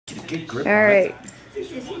Good grip. All right.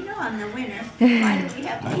 You know I'm the winner. Why do we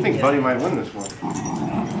have to I think Buddy might win this one.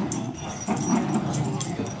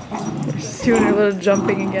 She's doing her little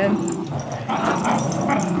jumping again.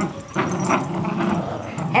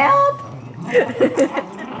 help?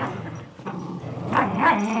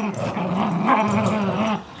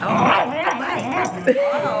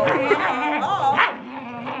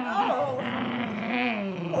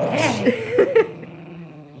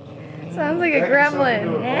 Sounds like a gremlin.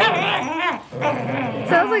 It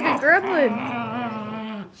sounds like a gremlin.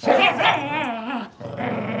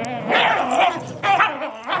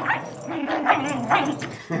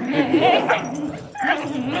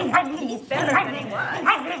 He's better than he was.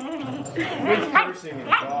 He's cursing and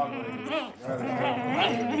dog language.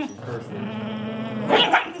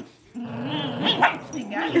 We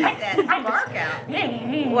gotta get that bark out.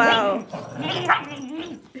 Wow. This is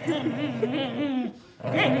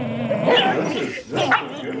a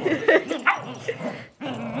good one.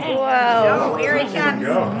 Wow. Oh, here he comes.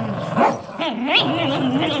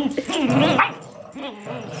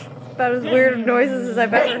 About as weird of noises as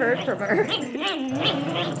I've ever heard from her.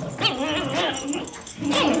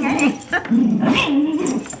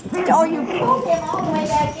 Oh, you pulled him all the way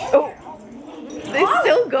back in. Oh, they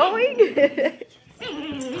still going?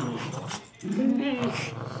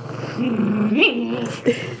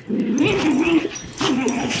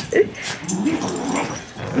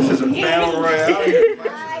 This is a battle royale.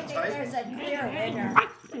 I think there's a clear winner.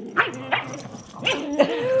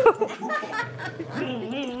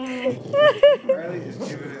 Riley just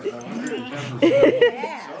giving it 110%.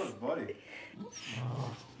 Yes. So is Buddy.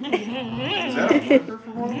 Is that a whimper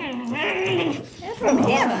from one? That's from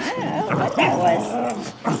him. I don't know what that was.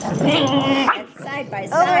 It's side by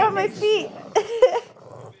side. Oh, they're on my feet.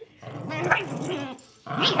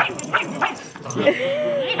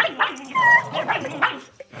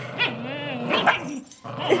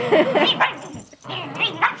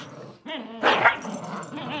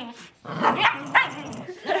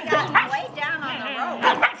 He got way down on the rope.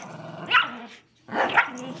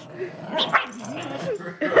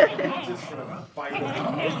 Just gonna fight it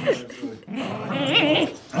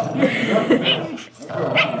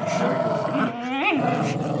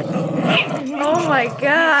Oh my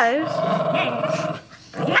gosh.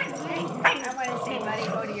 I want to see Buddy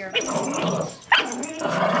go to your...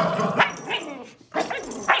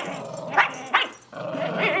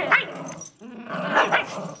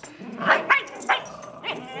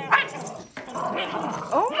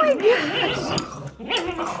 Oh my gosh.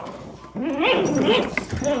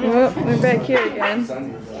 Oh, we're back here again.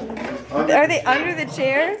 Are they under the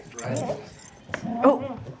chair?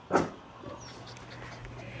 Oh.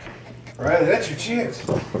 Riley, that's your chance.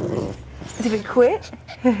 Did we quit?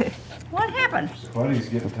 What happened? Buddy's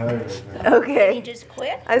getting tired right now. Did he Okay. just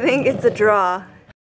quit? I think it's a draw.